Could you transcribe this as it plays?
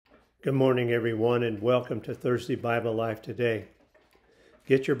Good morning, everyone, and welcome to Thursday Bible Life today.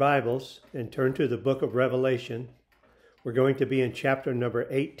 Get your Bibles and turn to the book of Revelation. We're going to be in chapter number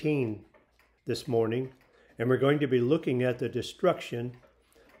 18 this morning, and we're going to be looking at the destruction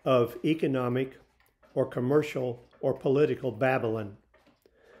of economic or commercial or political Babylon.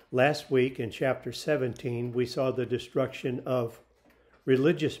 Last week in chapter 17, we saw the destruction of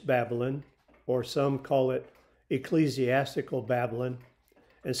religious Babylon, or some call it ecclesiastical Babylon,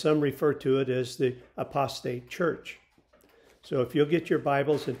 and some refer to it as the apostate church. So if you'll get your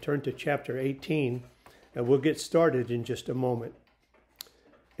Bibles and turn to chapter 18, and we'll get started in just a moment.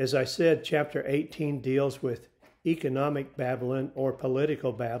 As I said, chapter 18 deals with economic Babylon or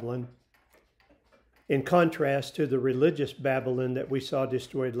political Babylon, in contrast to the religious Babylon that we saw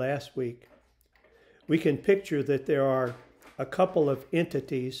destroyed last week. We can picture that there are a couple of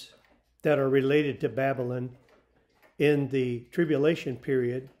entities that are related to Babylon in the tribulation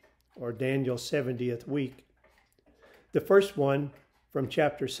period, or Daniel's 70th week. The first one from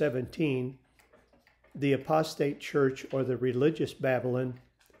chapter 17, the apostate church or the religious Babylon,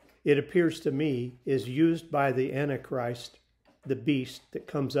 it appears to me is used by the antichrist, the beast that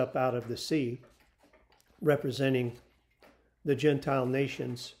comes up out of the sea, representing the Gentile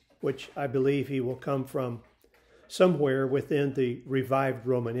nations, which I believe he will come from somewhere within the revived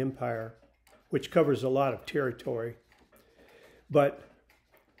Roman Empire, which covers a lot of territory. But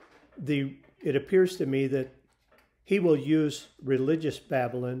it appears to me that he will use religious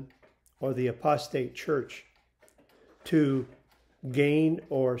Babylon or the apostate church to gain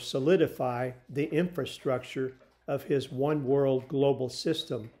or solidify the infrastructure of his one world global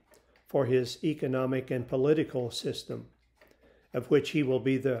system for his economic and political system, of which he will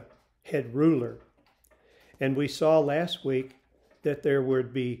be the head ruler. And we saw last week that there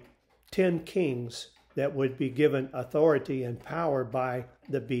would be 10 kings that would be given authority and power by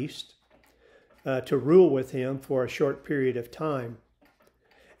the beast to rule with him for a short period of time.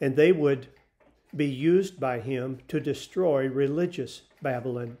 And they would be used by him to destroy religious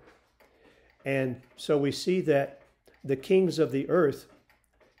Babylon. And so we see that the kings of the earth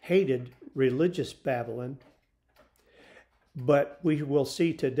hated religious Babylon, but we will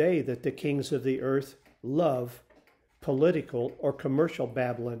see today that the kings of the earth love political or commercial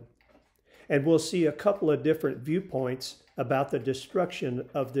Babylon. And we'll see a couple of different viewpoints about the destruction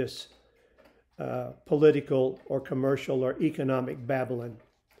of this political or commercial or economic Babylon.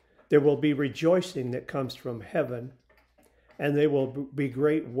 There will be rejoicing that comes from heaven, and there will be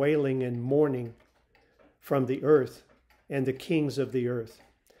great wailing and mourning from the earth and the kings of the earth.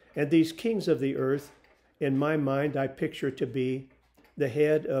 And these kings of the earth, in my mind, I picture to be the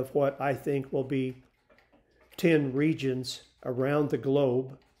head of what I think will be 10 regions around the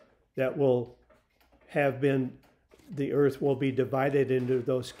globe that will have been, the earth will be divided into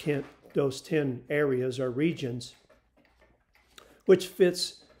those 10 areas or regions, which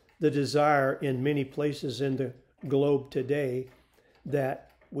fits the desire in many places in the globe today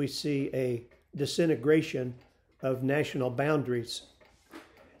that we see a disintegration of national boundaries.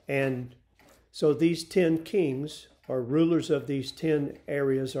 And so these 10 kings or rulers of these 10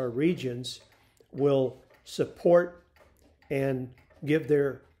 areas or regions will support and give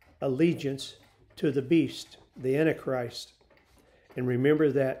their allegiance to the beast, the antichrist. And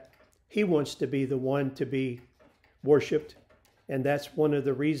remember that he wants to be the one to be worshiped, and that's one of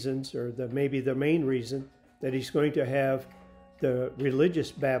the reasons, or maybe the main reason, that he's going to have the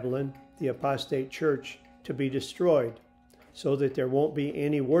religious Babylon, the apostate church, to be destroyed, so that there won't be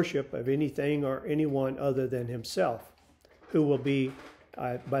any worship of anything or anyone other than himself, who will be,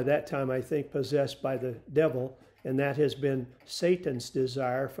 by that time, I think, possessed by the devil. And that has been Satan's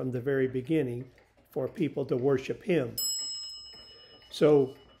desire from the very beginning, for people to worship him.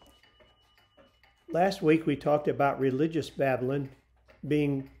 So last week we talked about religious Babylon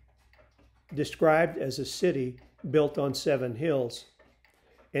being described as a city built on 7 hills.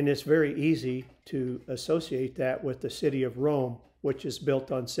 And it's very easy to associate that with the city of Rome, which is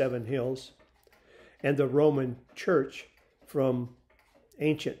built on 7 hills. And the Roman church from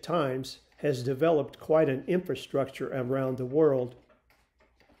ancient times has developed quite an infrastructure around the world.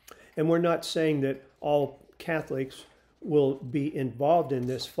 And we're not saying that all Catholics will be involved in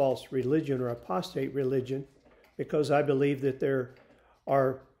this false religion or apostate religion, because I believe that there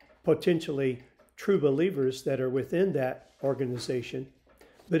are potentially true believers that are within that organization.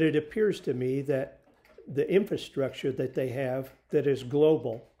 But it appears to me that the infrastructure that they have that is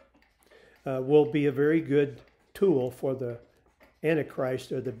global will be a very good tool for the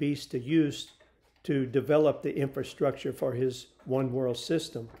Antichrist or the beast to use to develop the infrastructure for his one world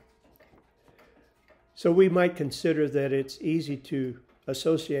system. So we might consider that it's easy to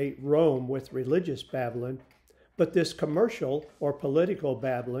associate Rome with religious Babylon, but this commercial or political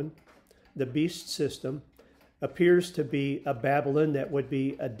Babylon, the beast system, appears to be a Babylon that would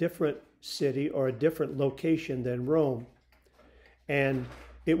be a different city or a different location than Rome. And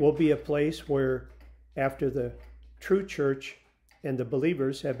it will be a place where, after the true church and the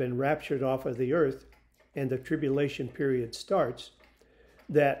believers have been raptured off of the earth and the tribulation period starts,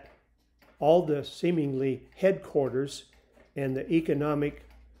 that all the seemingly headquarters and the economic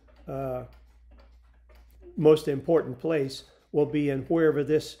most important place will be in wherever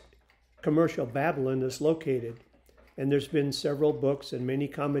this commercial Babylon is located. And there's been several books and many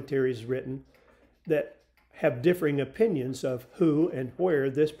commentaries written that have differing opinions of who and where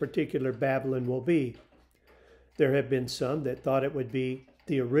this particular Babylon will be. There have been some that thought it would be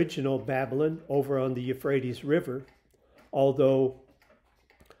the original Babylon over on the Euphrates River, although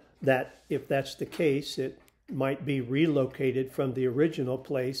that if that's the case, it might be relocated from the original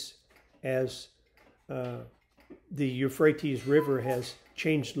place as the Euphrates River has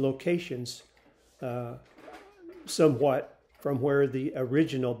changed locations somewhat from where the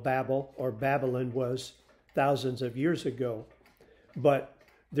original Babel or Babylon was thousands of years ago. But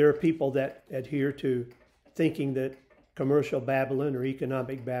there are people that adhere to thinking that commercial Babylon or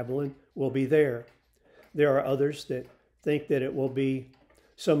economic Babylon will be there. There are others that think that it will be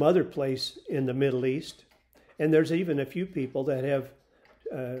some other place in the Middle East. And there's even a few people that have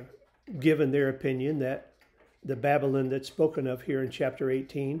given their opinion that the Babylon that's spoken of here in chapter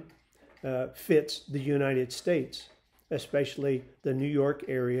 18 fits the United States, especially the New York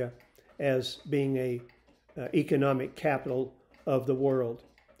area, as being a economic capital of the world.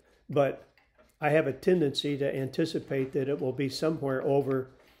 But I have a tendency to anticipate that it will be somewhere over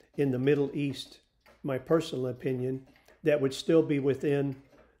in the Middle East, my personal opinion, that would still be within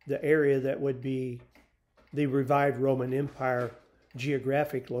the area that would be the revived Roman Empire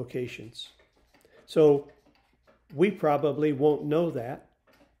geographic locations. So we probably won't know that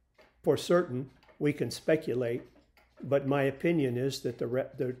for certain. We can speculate, but my opinion is that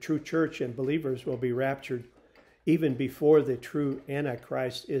the true church and believers will be raptured even before the true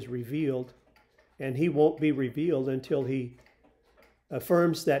antichrist is revealed, and he won't be revealed until he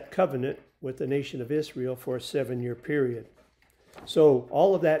affirms that covenant with the nation of Israel for a 7-year period. So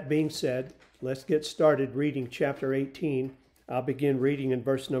all of that being said, let's get started reading chapter 18. I'll begin reading in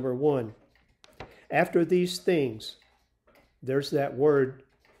verse number 1. After these things, there's that word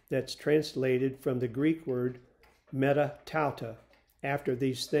that's translated from the Greek word metatauta, after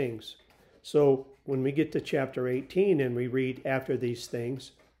these things. So when we get to chapter 18 and we read after these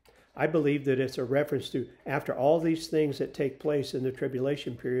things, I believe that it's a reference to after all these things that take place in the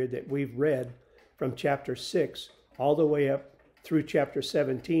tribulation period that we've read from chapter 6 all the way up through chapter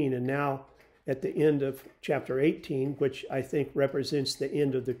 17, and now at the end of chapter 18, which I think represents the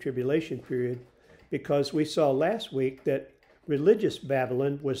end of the tribulation period, because we saw last week that religious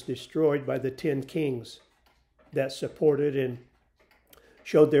Babylon was destroyed by the 10 kings that supported and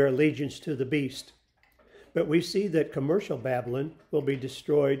showed their allegiance to the beast. But we see that commercial Babylon will be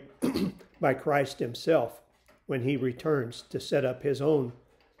destroyed by Christ himself when he returns to set up his own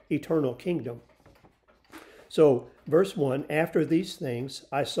eternal kingdom. So, verse 1, after these things,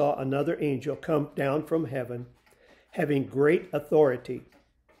 I saw another angel come down from heaven, having great authority,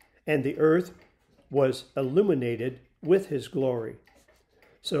 and the earth was illuminated with his glory.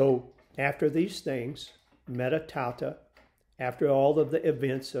 So, after these things, metatauta, after all of the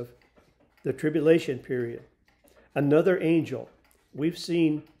events of the tribulation period, another angel. We've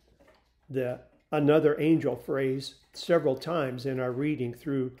seen the another angel phrase several times in our reading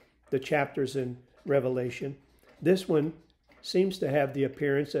through the chapters in Revelation. This one seems to have the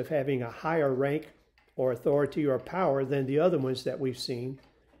appearance of having a higher rank or authority or power than the other ones that we've seen,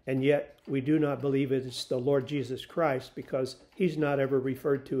 and yet we do not believe it is the Lord Jesus Christ, because he's not ever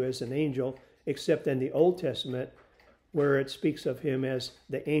referred to as an angel except in the Old Testament, where it speaks of him as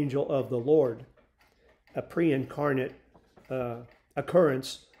the angel of the Lord, a pre-incarnate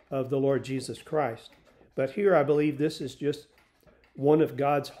occurrence of the Lord Jesus Christ. But here I believe this is just one of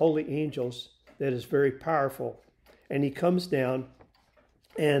God's holy angels that is very powerful. And he comes down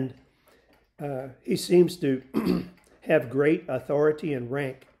and he seems to have great authority and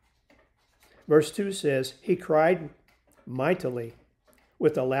rank. Verse 2 says, he cried mightily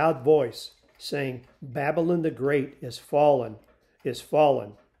with a loud voice, saying, Babylon the Great is fallen,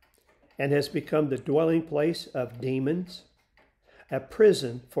 and has become the dwelling place of demons, a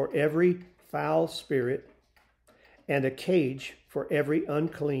prison for every foul spirit, and a cage for every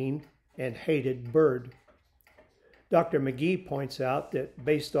unclean and hated bird. Dr. McGee points out that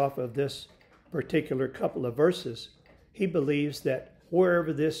based off of this particular couple of verses, he believes that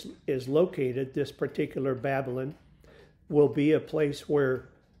wherever this is located, this particular Babylon, will be a place where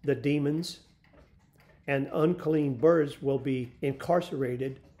the demons and unclean birds will be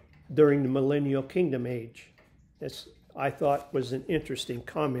incarcerated during the millennial kingdom age. This, I thought, was an interesting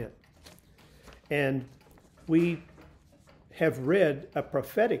comment. And we have read a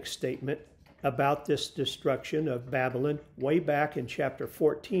prophetic statement about this destruction of Babylon way back in chapter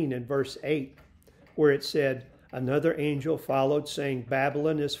 14 and verse 8, where it said, "Another angel followed, saying,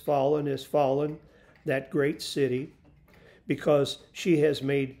 Babylon is fallen, that great city, because she has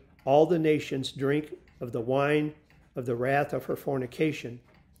made all the nations drink of the wine of the wrath of her fornication."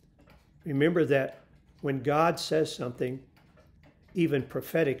 Remember that when God says something, even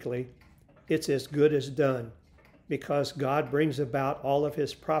prophetically, it's as good as done, because God brings about all of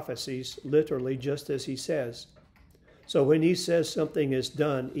his prophecies literally just as he says. So when he says something is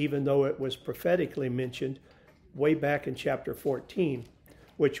done, even though it was prophetically mentioned way back in chapter 14,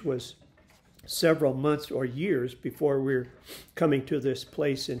 which was several months or years before we're coming to this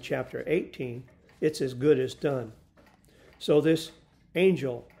place in chapter 18, it's as good as done. So this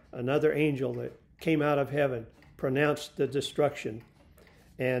angel, another angel that came out of heaven, pronounced the destruction.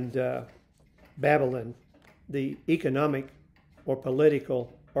 And Babylon, the economic or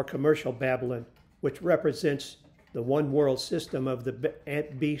political or commercial Babylon, which represents the one world system of the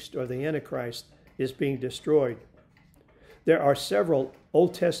beast or the antichrist, is being destroyed. There are several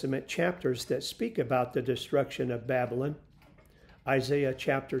Old Testament chapters that speak about the destruction of Babylon. Isaiah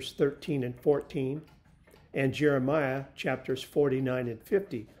chapters 13 and 14 and Jeremiah chapters 49 and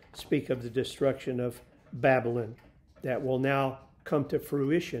 50 speak of the destruction of Babylon that will now come to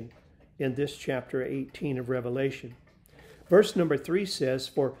fruition in this chapter 18 of Revelation. Verse number 3 says,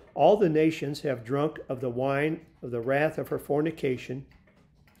 "For all the nations have drunk of the wine of the wrath of her fornication.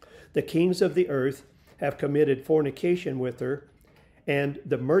 The kings of the earth have committed fornication with her, and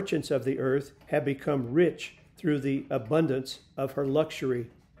the merchants of the earth have become rich through the abundance of her luxury."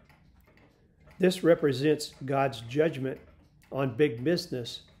 This represents God's judgment on big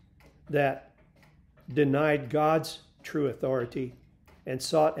business that denied God's true authority and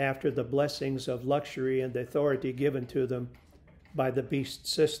sought after the blessings of luxury and the authority given to them by the beast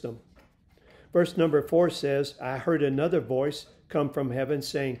system. Verse number 4 says, "I heard another voice come from heaven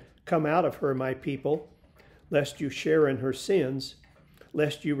saying, Come out of her, my people, lest you share in her sins,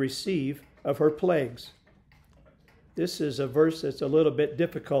 lest you receive of her plagues." This is a verse that's a little bit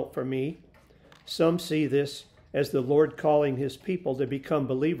difficult for me. Some see this as the Lord calling his people to become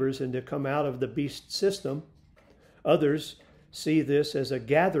believers and to come out of the beast system. Others see this as a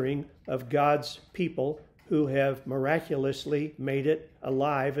gathering of God's people who have miraculously made it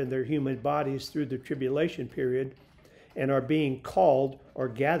alive in their human bodies through the tribulation period and are being called or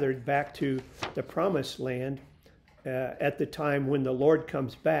gathered back to the promised land at the time when the Lord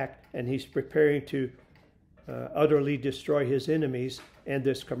comes back and he's preparing to utterly destroy his enemies and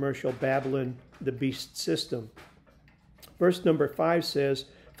this commercial Babylon, the beast system. Verse number 5 says,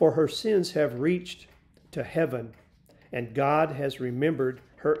 "For her sins have reached to heaven, and God has remembered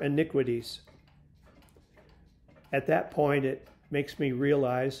her iniquities." At that point, it makes me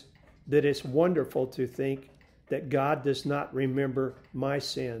realize that it's wonderful to think that God does not remember my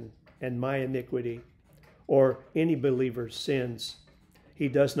sin and my iniquity or any believer's sins. He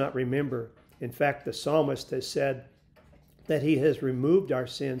does not remember. In fact, the psalmist has said that he has removed our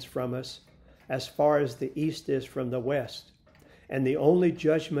sins from us as far as the east is from the west. And the only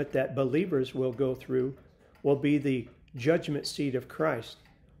judgment that believers will go through will be the judgment seat of Christ,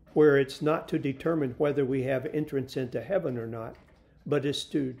 where it's not to determine whether we have entrance into heaven or not, but it's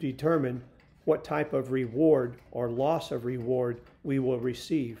to determine what type of reward or loss of reward we will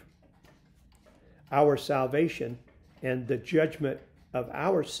receive. Our salvation and the judgment of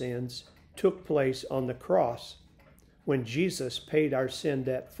our sins took place on the cross when Jesus paid our sin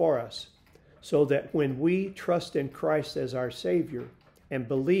debt for us, so that when we trust in Christ as our Savior and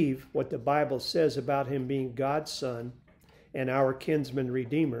believe what the Bible says about him being God's Son and our kinsman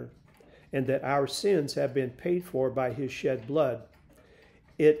redeemer, and that our sins have been paid for by his shed blood,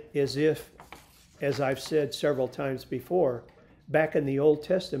 it is if, as I've said several times before, back in the Old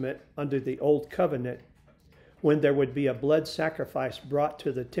Testament under the Old Covenant, when there would be a blood sacrifice brought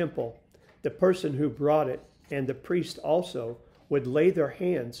to the temple, the person who brought it and the priest also would lay their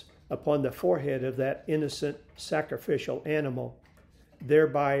hands upon the forehead of that innocent sacrificial animal,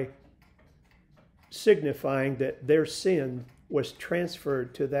 thereby signifying that their sin was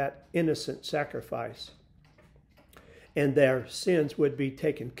transferred to that innocent sacrifice, and their sins would be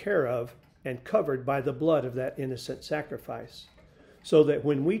taken care of and covered by the blood of that innocent sacrifice. So that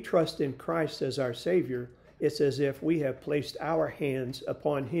when we trust in Christ as our Savior It's as if we have placed our hands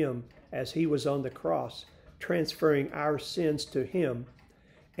upon him as he was on the cross, transferring our sins to him.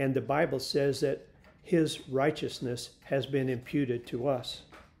 And the Bible says that his righteousness has been imputed to us.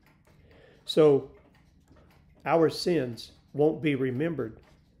 So our sins won't be remembered.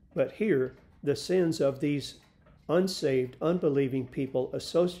 But here, the sins of these unsaved, unbelieving people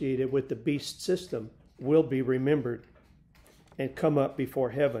associated with the beast system will be remembered and come up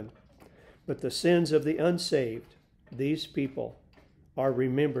before heaven. But the sins of the unsaved, these people, are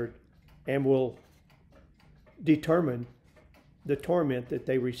remembered and will determine the torment that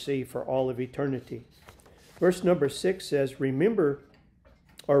they receive for all of eternity. Verse number 6 says, remember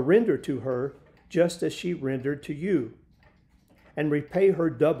or render to her just as she rendered to you, and repay her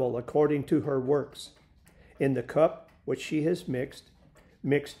double according to her works. In the cup which she has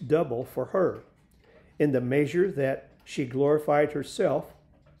mixed double for her. In the measure that she glorified herself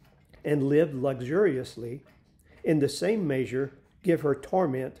and lived luxuriously, in the same measure give her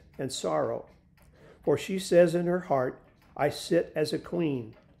torment and sorrow. For she says in her heart, I sit as a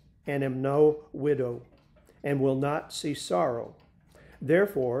queen, and am no widow, and will not see sorrow.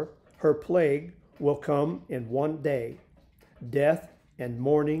 Therefore her plague will come in one day, death and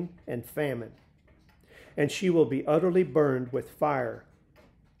mourning and famine. And she will be utterly burned with fire.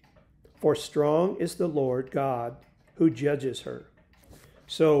 For strong is the Lord God who judges her.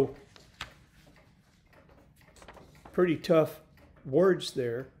 So, pretty tough words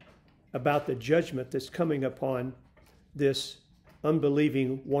there about the judgment that's coming upon this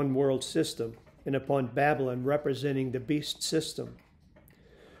unbelieving one world system and upon Babylon representing the beast system.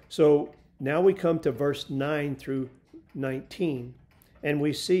 So now we come to verse 9 through 19, and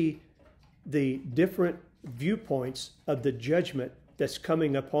we see the different viewpoints of the judgment that's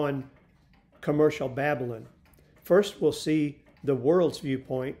coming upon commercial Babylon. First, we'll see the world's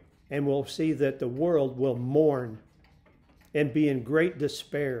viewpoint, and we'll see that the world will mourn and be in great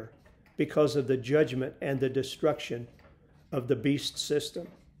despair because of the judgment and the destruction of the beast system.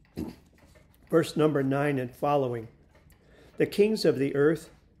 Verse number 9 and following. The kings of the earth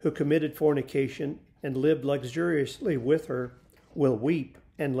who committed fornication and lived luxuriously with her will weep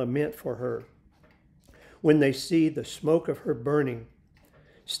and lament for her when they see the smoke of her burning,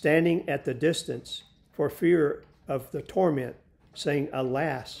 standing at the distance for fear of the torment, saying,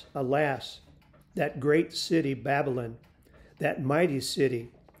 Alas, alas, that great city Babylon, that mighty city,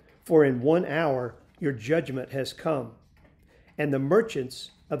 for in 1 hour your judgment has come, and the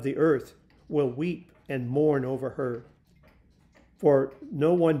merchants of the earth will weep and mourn over her. For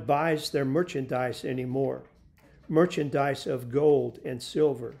no one buys their merchandise anymore, merchandise of gold and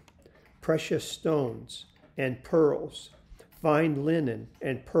silver, precious stones and pearls, fine linen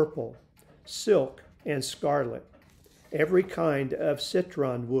and purple, silk and scarlet, every kind of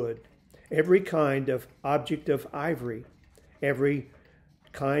citron wood, every kind of object of ivory, every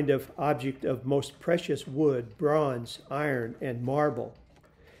kind of object of most precious wood, bronze, iron, and marble,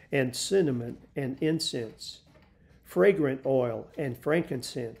 and cinnamon and incense, fragrant oil and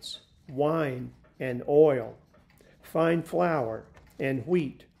frankincense, wine and oil, fine flour and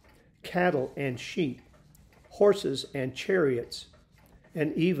wheat, cattle and sheep, horses and chariots,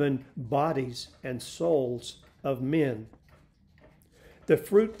 and even bodies and souls of men. The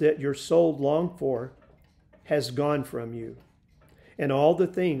fruit that your soul longed for has gone from you, and all the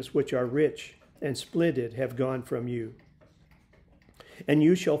things which are rich and splendid have gone from you, and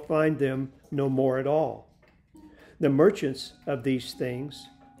you shall find them no more at all. The merchants of these things,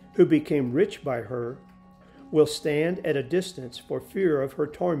 who became rich by her, will stand at a distance for fear of her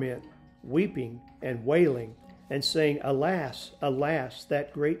torment, weeping and wailing, and saying, Alas, alas,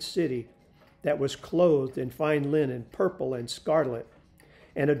 that great city that was clothed in fine linen, purple and scarlet,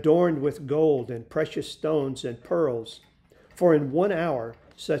 and adorned with gold and precious stones and pearls. For in 1 hour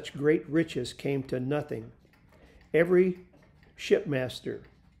such great riches came to nothing. Every shipmaster,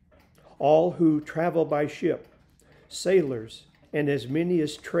 all who travel by ship, sailors, and as many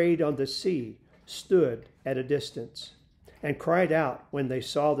as trade on the sea, stood at a distance, and cried out when they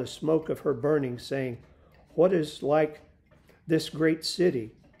saw the smoke of her burning, saying, What is like this great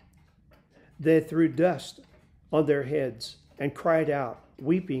city? They threw dust on their heads and cried out,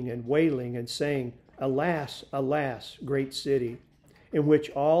 weeping and wailing, and saying, Alas, alas, great city, in which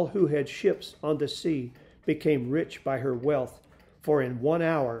all who had ships on the sea became rich by her wealth, for in 1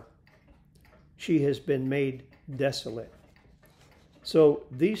 hour she has been made desolate. So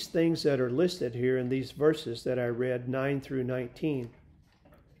these things that are listed here in these verses that I read, 9 through 19,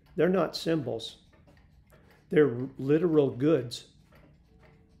 they're not symbols. They're literal goods.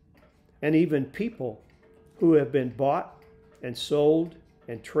 And even people who have been bought and sold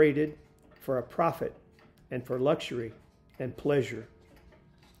and traded for a profit and for luxury and pleasure.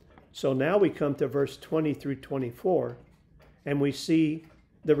 So now we come to verse 20 through 24, and we see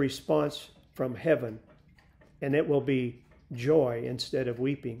the response from heaven, and it will be joy instead of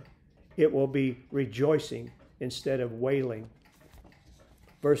weeping. It will be rejoicing instead of wailing.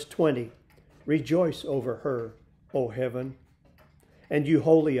 Verse 20, rejoice over her, O heaven, and you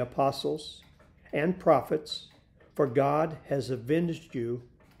holy apostles and prophets, for God has avenged you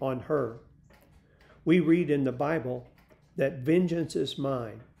on her. We read in the Bible that vengeance is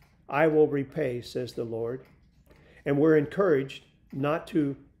mine, I will repay, says the Lord. And we're encouraged not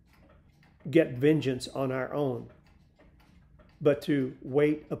to get vengeance on our own, but to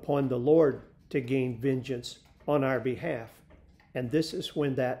wait upon the Lord to gain vengeance on our behalf. And this is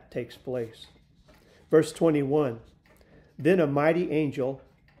when that takes place. Verse 21, then a mighty angel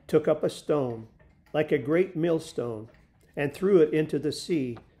took up a stone, like a great millstone, and threw it into the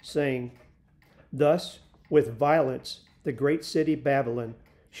sea, saying, thus with violence the great city Babylon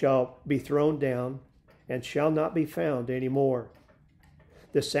shall be thrown down, and shall not be found any more.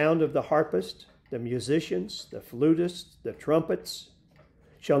 The sound of the harpist, the musicians, the flutists, the trumpets,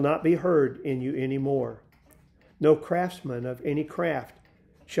 shall not be heard in you any more. No craftsman of any craft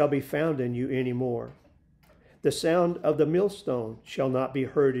shall be found in you any more. The sound of the millstone shall not be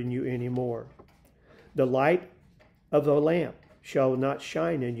heard in you any more. The light of the lamp shall not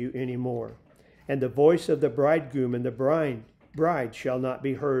shine in you any more. And the voice of the bridegroom and the bride shall not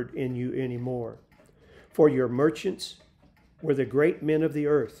be heard in you any more. For your merchants were the great men of the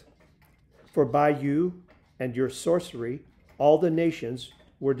earth. For by you and your sorcery all the nations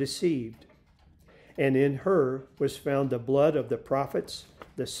were deceived. And in her was found the blood of the prophets,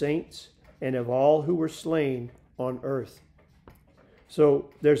 the saints, and of all who were slain on earth. So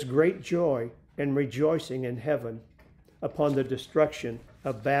there's great joy and rejoicing in heaven upon the destruction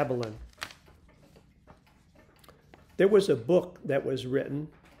of Babylon. There was a book that was written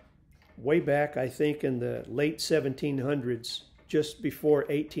way back, I think, in the late 1700s, just before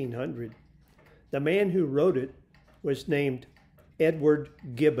 1800. The man who wrote it was named Edward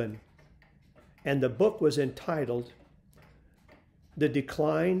Gibbon, and the book was entitled The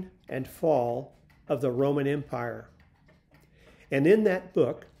Decline and Fall of the Roman Empire. And in that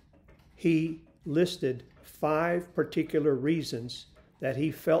book, he listed 5 particular reasons that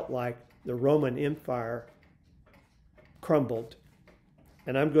he felt like the Roman Empire crumbled.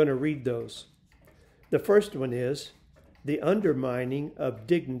 And I'm going to read those. The first one is the undermining of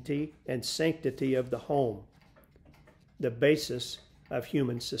dignity and sanctity of the home, the basis of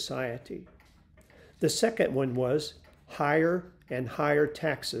human society. The second one was higher and higher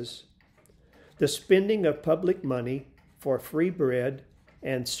taxes, the spending of public money for free bread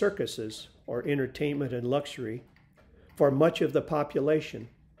and circuses, or entertainment and luxury, for much of the population.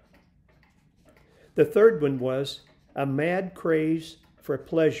 The third one was a mad craze for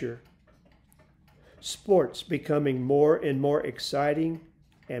pleasure, sports becoming more and more exciting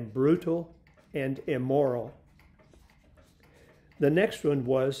and brutal and immoral. The next one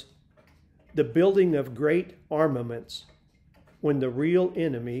was the building of great armaments when the real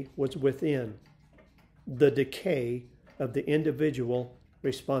enemy was within, the decay of the individual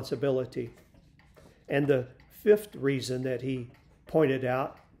responsibility. And the fifth reason that he pointed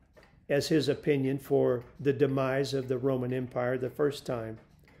out as his opinion for the demise of the Roman Empire the first time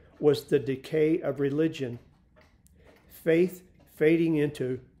was the decay of religion, faith fading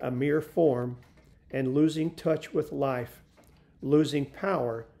into a mere form and losing touch with life, losing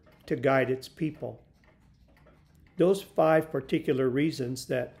power to guide its people. Those 5 particular reasons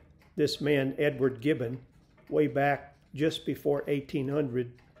that this man, Edward Gibbon, way back just before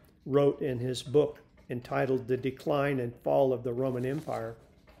 1800, wrote in his book entitled The Decline and Fall of the Roman Empire,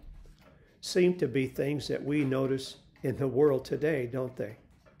 seem to be things that we notice in the world today, don't they?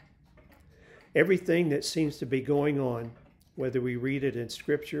 Everything that seems to be going on, whether we read it in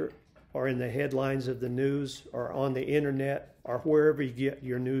Scripture or in the headlines of the news or on the internet or wherever you get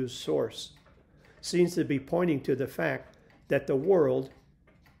your news source, seems to be pointing to the fact that the world,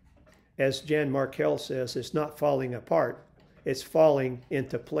 as Jan Markell says, is not falling apart. It's falling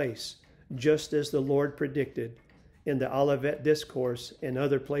into place, just as the Lord predicted in the Olivet Discourse and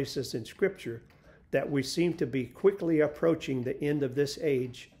other places in Scripture, that we seem to be quickly approaching the end of this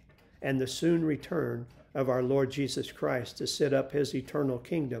age and the soon return of our Lord Jesus Christ to set up his eternal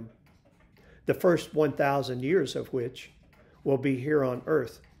kingdom, the first 1,000 years of which will be here on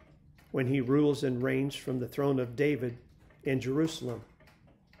earth when he rules and reigns from the throne of David in Jerusalem.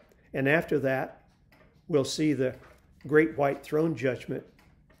 And after that, we'll see the great white throne judgment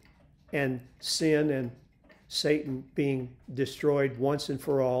and sin and Satan being destroyed once and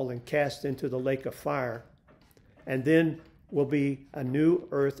for all and cast into the lake of fire And then will be a new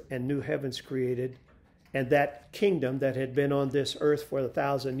earth and new heavens created. And that kingdom that had been on this earth for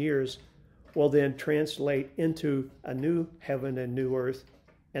 1,000 years will then translate into a new heaven and new earth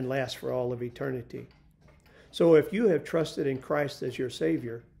and last for all of eternity. So if you have trusted in Christ as your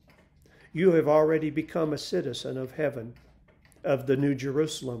Savior, you have already become a citizen of heaven, of the New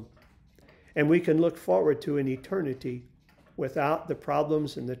Jerusalem. And we can look forward to an eternity without the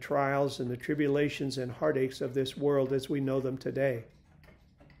problems and the trials and the tribulations and heartaches of this world as we know them today.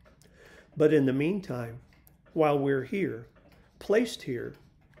 But in the meantime, while we're here, placed here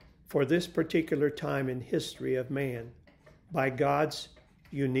for this particular time in history of man, by God's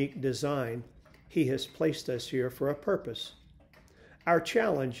unique design, He has placed us here for a purpose. Our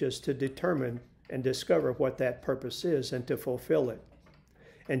challenge is to determine and discover what that purpose is and to fulfill it.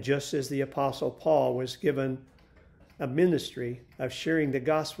 And just as the Apostle Paul was given a ministry of sharing the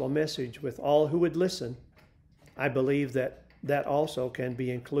gospel message with all who would listen, I believe that that also can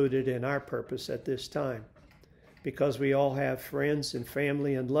be included in our purpose at this time, because we all have friends and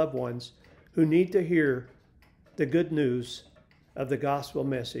family and loved ones who need to hear the good news of the gospel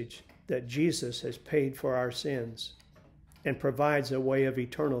message that Jesus has paid for our sins and provides a way of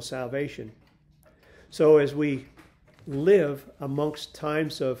eternal salvation. So as we live amongst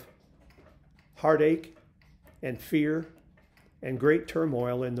times of heartache and fear and great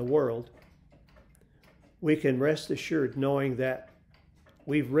turmoil in the world, we can rest assured knowing that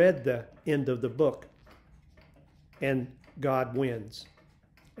we've read the end of the book and God wins.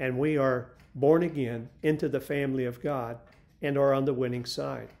 And we are born again into the family of God and are on the winning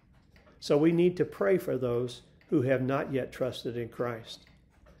side. So we need to pray for those who have not yet trusted in Christ.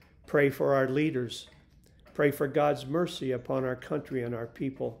 Pray for our leaders. Pray for God's mercy upon our country and our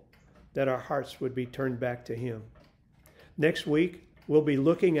people, that our hearts would be turned back to Him. Next week, we'll be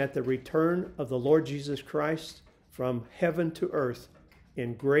looking at the return of the Lord Jesus Christ from heaven to earth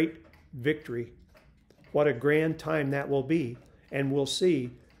in great victory. What a grand time that will be. And we'll see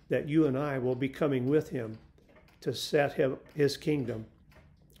that you and I will be coming with Him to set His kingdom.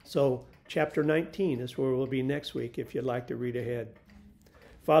 So chapter 19 is where we'll be next week if you'd like to read ahead.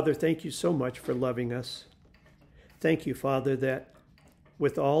 Father, thank you so much for loving us. Thank you, Father, that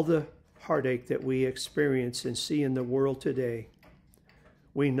with all the heartache that we experience and see in the world today,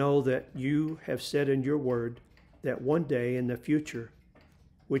 we know that you have said in your word that one day in the future,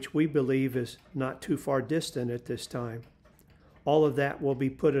 which we believe is not too far distant at this time, all of that will be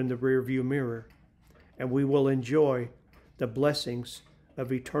put in the rearview mirror, and we will enjoy the blessings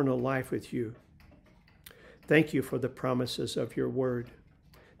of eternal life with you. Thank you for the promises of your word.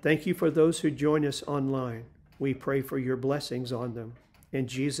 Thank you for those who join us online. We pray for your blessings on them. In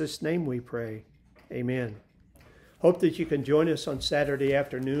Jesus' name we pray. Amen. Hope that you can join us on Saturday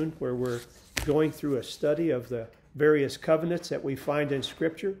afternoon, where we're going through a study of the various covenants that we find in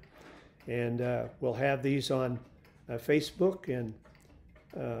Scripture. And we'll have these on Facebook and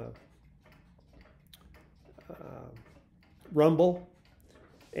Rumble.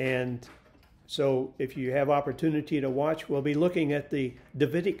 And so if you have opportunity to watch, we'll be looking at the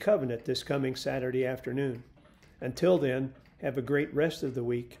Davidic covenant this coming Saturday afternoon. Until then, have a great rest of the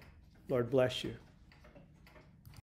week. Lord bless you.